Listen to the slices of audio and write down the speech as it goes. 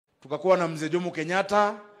Tukakuwa na mzee Jomo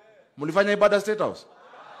Kenyatta, mlifanya ibada State House.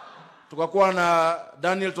 Tukakuwa na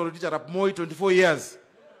Daniel Toroitich Arap Moi 24 years.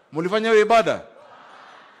 Mlifanya hiyo ibada.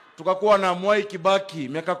 Tukakuwa na Mwai Kibaki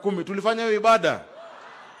miaka 10, tulifanya hiyo ibada.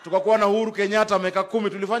 Tukakuwa na Uhuru Kenyatta miaka 10,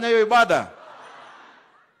 tulifanya hiyo ibada.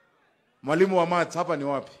 Mwalimu wa maths hapa ni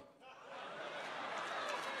wapi?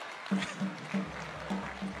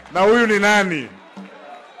 Na huyu ni nani?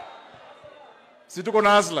 Si tuko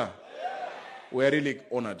na Asla? We are really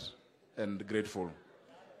honored and grateful.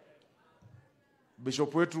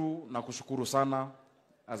 Bishop wetu, nakushukuru sana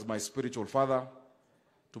as my spiritual father.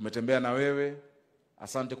 Tumetembea na wewe.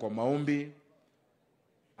 Asante kwa maombi.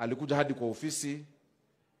 Alikuja hadi kwa ofisi.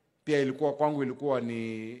 Pia ilikuwa kwangu ilikuwa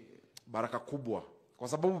ni baraka kubwa. Kwa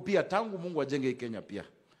sababu pia tangu Mungu ajenge Kenya pia.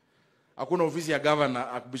 Hakuna ofisi ya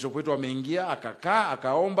governor, bishop wetu ameingia, akakaa,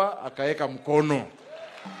 akaomba, akaweka mkono.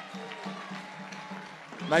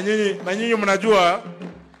 Na nyinyi mnajua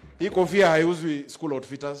hii kofia haiuzwi school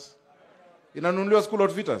outfitters. Inanunuliwa school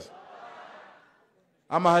outfitters.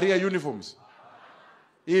 Ama Haria uniforms.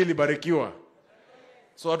 Hii ilibarikiwa.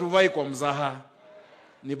 So hatuvai kwa mzaha.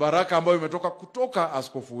 Ni baraka ambayo imetoka kutoka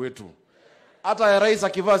askofu wetu. Hata ya rais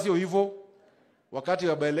akivaa sio hivyo. Wakati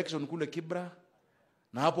wa by-election kule Kibra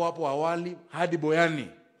na hapo awali hadi Boyani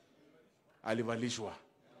alivalishwa.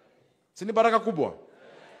 Si ni baraka kubwa?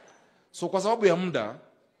 So kwa sababu ya muda,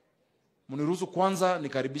 mniruhusu kwanza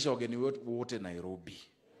nikaribisha wageni wetu wote Nairobi.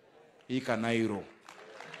 Hii Kanairo.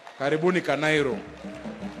 Karibuni Kanairo.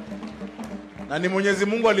 Na ni Mwenyezi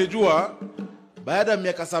Mungu alijua baada ya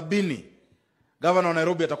miaka 70 gavana wa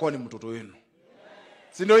Nairobi atakuwa ni mtoto wenu.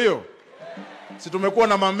 Si ndio hiyo? Si tumekuwa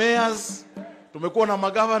na mamayors, tumekuwa na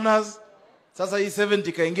magovernors, sasa hii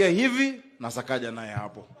 70 kaingia hivi na Sakaja naye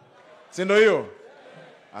hapo. Si ndio hiyo?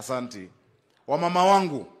 Asante. Wamama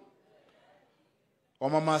wangu,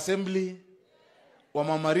 wamama assembly,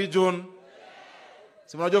 wamama region,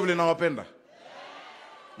 si mnajua vile nawapenda?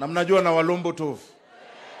 Na mnajua na Walombo Tov.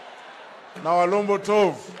 Na Walombo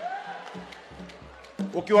Tov.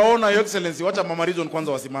 Ukiwaona your excellency, wacha mama region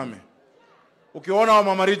kwanza wasimame. Ukiwaona wa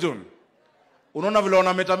mama region, unaona vile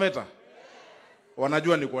wanametameta?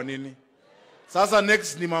 Wanajua ni kwa nini. Sasa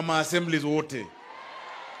next ni mama assemblies wote.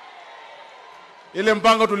 Ile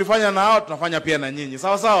mpango tulifanya na hao tunafanya pia na nyinyi.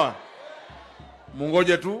 Sawa sawa?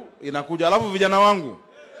 Mungoje tu inakuja. Alafu vijana wangu,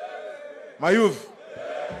 my youth,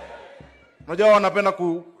 unajua wanapenda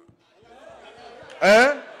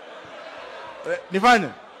nifanye?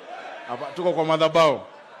 Hapa tuko kwa madhabahu.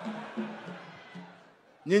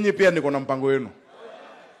 Nyinyi pia niko na mpango wenu.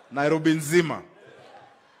 Nairobi nzima.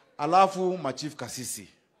 Alafu machief kasisi.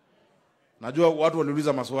 Najua watu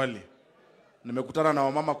waliuliza maswali. Nimekutana na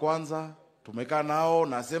wamama kwanza, tumekaa nao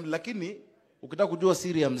na assembly, lakini ukitaka kujua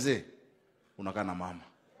siri ya mzee unakaa na mama.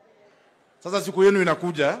 Sasa siku yenu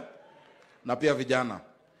inakuja na pia vijana.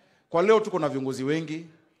 Kwa leo tuko na viongozi wengi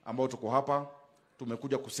ambao tuko hapa,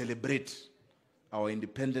 tumekuja kucelebrate our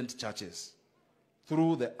independent churches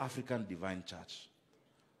through the African Divine Church.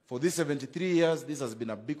 For these 73 years, this has been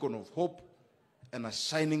a beacon of hope and a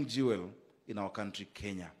shining jewel in our country,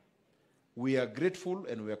 Kenya. We are grateful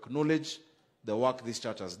and we acknowledge the work this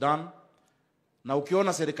church has done. Na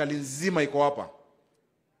ukiona serikali nzima iko hapa,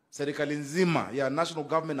 serikali nzima ya national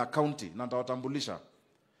government na county, na nitawatambulisha,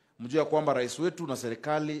 mjue kwamba rais wetu na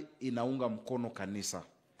serikali inaunga mkono kanisa.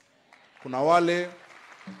 Kuna wale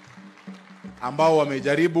ambao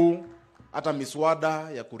wamejaribu hata miswada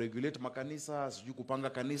ya kuregulate makanisa, sijui kupanga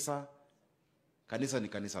kanisa. Kanisa ni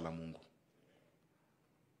kanisa la Mungu.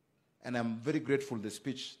 And I'm very grateful the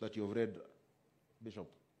speech that you have read, Bishop.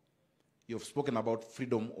 You have spoken about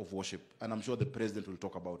freedom of worship, and I'm sure the president will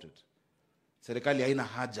talk about it. Serikali haina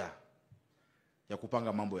haja ya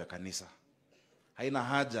kupanga mambo ya kanisa. Haina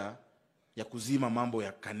haja ya kuzima mambo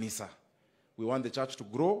ya kanisa. We want the church to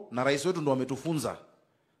grow. Na rais wetu ndo ametufunza.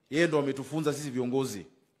 Yeye ndo ametufunza sisi viongozi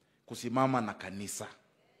kusimama na kanisa.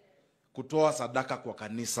 Kutoa sadaka kwa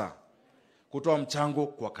kanisa. Kutoa mchango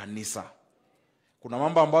kwa kanisa. Kuna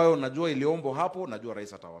mambo ambayo najua iliombo hapo, najua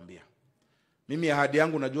rais atawaambia. Mimi ahadi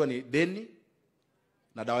yangu najua ni deni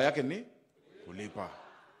na dawa yake ni kulipa.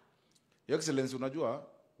 Your Excellency, unajua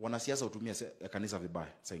wanasiasa hutumia kanisa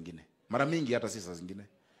vibaya saa nyingine. Mara mingi hata sisi saa zingine.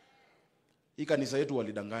 Hii kanisa yetu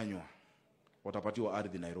walidanganywa. Watapatiwa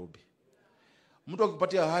ardhi Nairobi. Mtu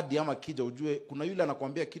akipatia ahadi ama kija ujue kuna yule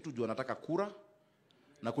anakuambia kitu juu anataka kura,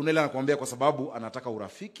 na kuna yule anakuambia kwa sababu anataka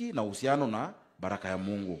urafiki na uhusiano na baraka ya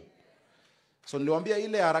Mungu. So niliwaambia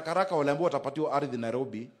ile haraka wale ambao watapatiwa ardhi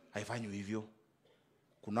Nairobi haifanywi hivyo.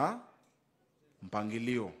 Kuna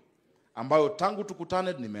mpangilio ambayo tangu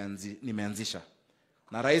tukutane nimeanzisha.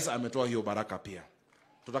 Na rais ametoa hiyo baraka pia.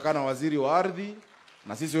 Tutakaa na waziri wa ardhi,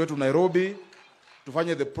 Na sisi wetu Nairobi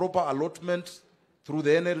tufanye the proper allotment through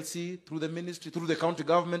the NLC, through the ministry, through the county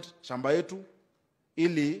government, shamba yetu,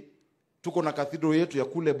 ili tuko na cathedral yetu ya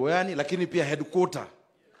kule Boyani, lakini pia headquarter,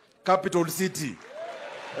 capital city,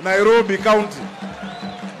 Nairobi County.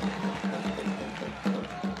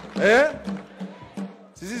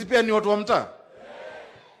 Sisi pia ni watu wa mtaa.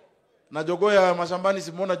 Na jogoo ya mashambani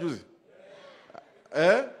simuona juzi.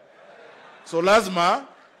 So lazima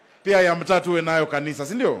pia ya mtaa tuwe nayo kanisa,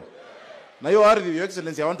 si ndio? Na hiyo ardhi, Your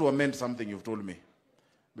Excellency, I want to amend something you've told me.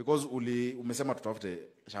 Because umesema tutafute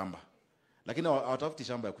shamba. Lakini hawatafuti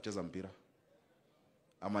shamba ya kucheza mpira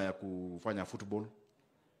ama ya kufanya football.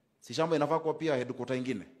 Si shamba inafaa kuwa pia headquarter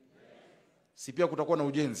nyingine. Si pia kutakuwa na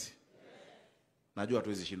ujenzi. Najua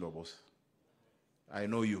hatuwezi shindwa boss. I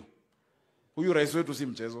know you. Huyu rais wetu si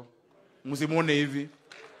mchezo. Msimuone hivi.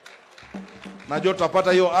 Najua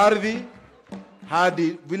tutapata hiyo ardhi hadi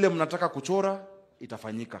vile mnataka kuchora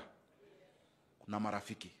itafanyika. Kuna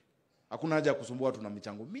marafiki. Hakuna haja ya kusumbua watu na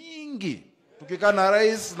michango mingi. Tukikaa na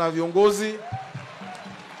rais na viongozi,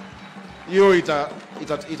 hiyo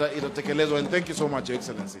itatekelezwa. And thank you so much, Your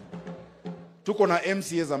Excellency. Tuko na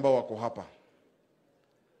MCAs ambao wako hapa.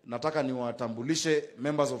 Nataka niwatambulishe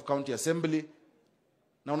members of county assembly.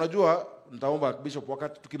 Na unajua nitaomba bishop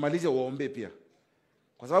wakati tukimalizia waombe pia.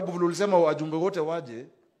 Kwa sababu vile ulisema wajumbe wote waje,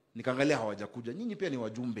 nikaangalia hawajakuja. Nyinyi pia ni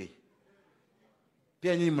wajumbe.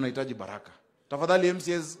 Pia nyinyi mnahitaji baraka. Tafadhali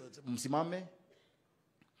MCAs msimame.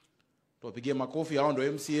 Tuwapigie makofi, hao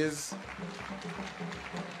ndio MCAs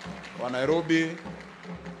wa Nairobi.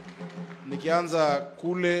 Nikianza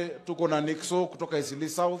kule tuko na Nixo kutoka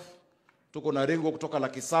Eastleigh South, tuko na Ringo kutoka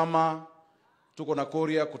Lakisama, tuko na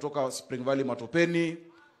Korea kutoka Spring Valley Matopeni,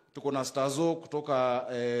 tuko na Stazo kutoka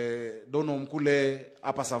Dono Mkule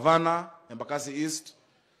hapa Savana, Embakasi East,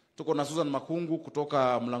 tuko na Susan Makungu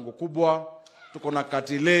kutoka Mlango Kubwa, tuko na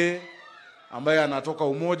Katile ambaye anatoka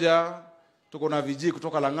Umoja, tuko na Viji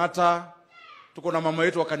kutoka Langata, tuko na mama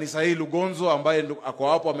yetu wa kanisa hili Lugonzo ambaye ako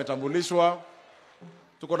hapo ametambulishwa,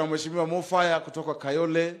 tuko na mheshimiwa Mofaya kutoka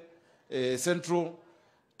Kayole Central,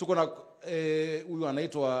 tuko na huyu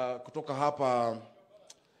anaitwa kutoka hapa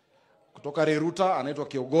kutoka Riruta anaitwa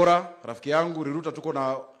Kiogora, rafiki yangu Riruta. Tuko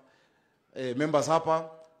na members hapa,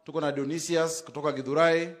 tuko na Dionysius kutoka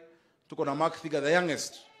Githurai, tuko na Mark Thiga the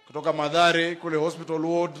youngest kutoka Madhare kule hospital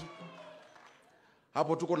ward.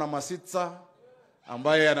 Hapo tuko na Masitsa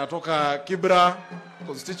ambaye anatoka Kibra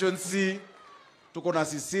constituency, tuko na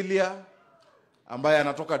Cecilia ambaye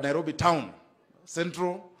anatoka Nairobi Town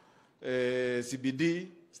Central CBD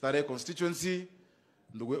Starehe constituency.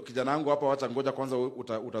 Ndugu kijana wangu hapa, wacha ngoja kwanza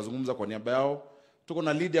utazungumza kwa niaba yao. Tuko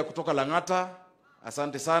na Lydia kutoka Langata,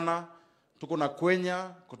 asante sana. Tuko na Kwenya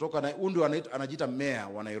kutoka na Undu anajiita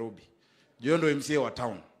mayor wa Nairobi. Ndio ndio MCA wa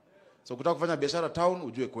town. So ukitaka kufanya biashara town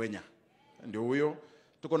ujue Kwenya. Ndio huyo.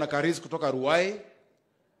 Tuko na Karis kutoka Ruai.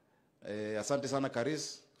 Asante sana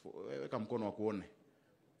Karis. Weka mkono wa kuone.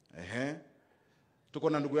 Tuko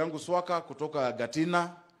na ndugu yangu Swaka kutoka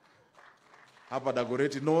Gatina hapa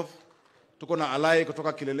Dagoretti North. Tuko na Alai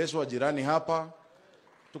kutoka Kileleshwa jirani hapa.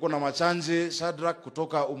 Tuko na Machanje Shadrack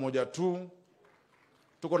kutoka Umoja 2.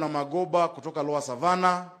 Tuko na Magoba kutoka Lower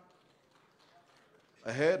Savana.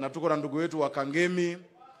 Na tuko na ndugu wetu wa Kangemi.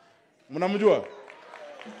 Mnamjua?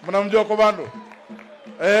 Mnamjua Komando?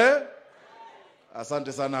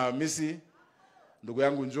 Asante sana Misi. Ndugu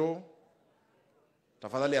yangu njoo.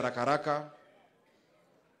 Tafadhali haraka.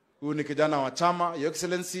 Huyu ni kijana wa chama, Your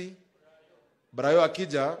Excellency. Brayo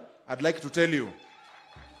akija, I'd like to tell you.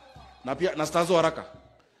 Na pia nastazo haraka.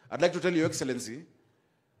 I'd like to tell you, Your Excellency,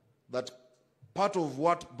 that part of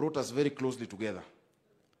what brought us very closely together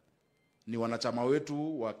ni wanachama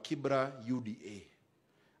wetu wa Kibra UDA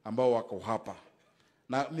ambao wako hapa.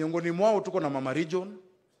 Na miongoni mwao tuko na Mama Region,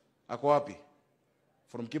 ako wapi?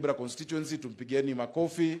 From Kibra constituency, tumpigieni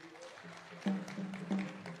makofi.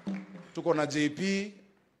 Tuko na JP,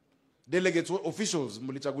 delegates officials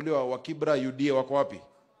mlichaguliwa wa Kibra UDA wako wapi?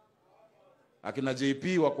 Akina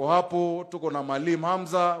JP wako hapo. Tuko na Malim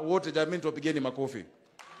Hamza, wote jamii tuwapigieni makofi.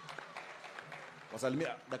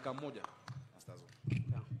 Wasalimia dakika moja.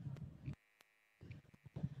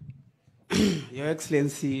 Your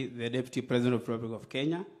Excellency, the Deputy President of the Republic of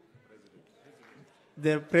Kenya.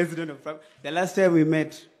 The President of the last time we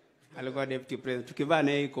met, alikuwa Deputy President. Tukivaa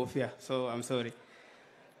na hii kofia, so I'm sorry.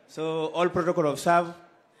 So all protocol observed.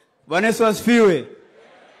 Bwana Yesu asifiwe.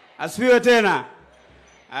 Asifiwe tena.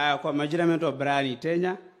 Kwa majina naitwa Brian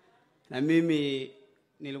Tenya, na mimi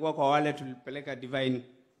nilikuwa kwa wale tulipeleka divine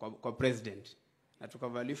kwa president. Na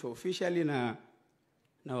tukavalishwa officially na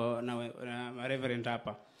Reverend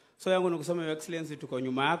hapa. So yangu ni kusema Your Excellency, tuko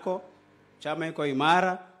nyuma yako. chama iko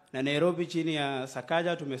imara, na Nairobi chini ya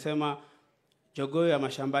Sakaja tumesema jogoo ya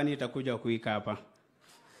mashambani itakuja kuika hapa.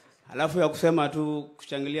 Alafu ya kusema tu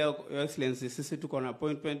kuchangilia Your Excellency, sisi tuko na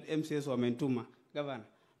appointment, MCS wamentuma governor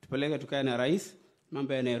tupeleke tukae na rais,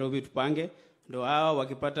 mambo ya Nairobi tupange, ndio hao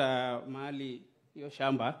wakipata mahali hiyo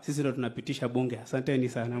shamba sisi ndio tunapitisha bunge. Asanteni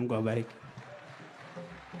sana, Mungu awabariki.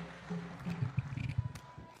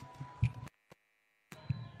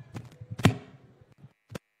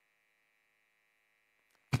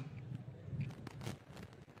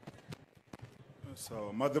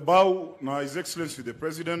 So, madhabahu na His Excellency the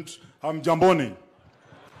President, hamjamboni.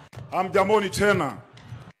 Hamjamboni tena.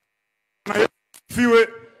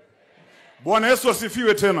 Bwana Yesu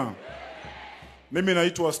asifiwe tena. Mimi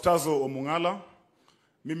naitwa Stazo Omungala.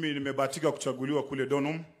 Mimi nimebahatika kuchaguliwa kule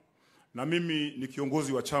Donholm, na mimi ni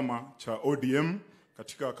kiongozi wa chama cha ODM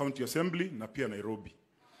katika County Assembly na pia Nairobi.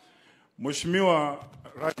 Mheshimiwa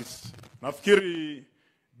Rais, nafikiri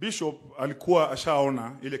Bishop alikuwa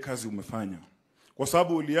ashaona ile kazi umefanya, kwa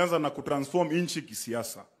sababu ulianza na kutransform nchi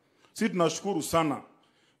kisiasa. Sisi tunashukuru sana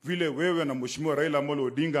vile wewe na Mheshimiwa Raila Amolo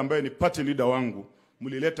Odinga ambaye ni party leader wangu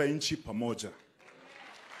mlileta nchi pamoja.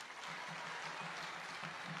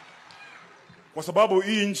 Kwa sababu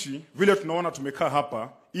hii nchi vile tunaona tumekaa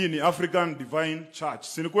hapa, hii ni African Divine Church,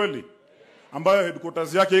 si ni kweli? Ambayo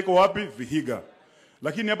headquarters yake iko wapi? Vihiga.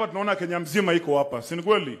 Lakini hapa tunaona Kenya mzima iko hapa, si ni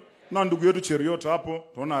kweli? Na ndugu yetu Cheriota hapo,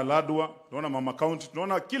 tunaona Aladwa, tunaona Mama County,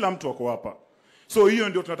 tunaona kila mtu wako hapa. So hiyo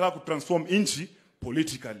ndio tunataka kutransform nchi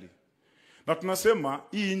politically. Na tunasema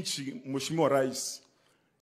hii nchi, Mheshimiwa Rais,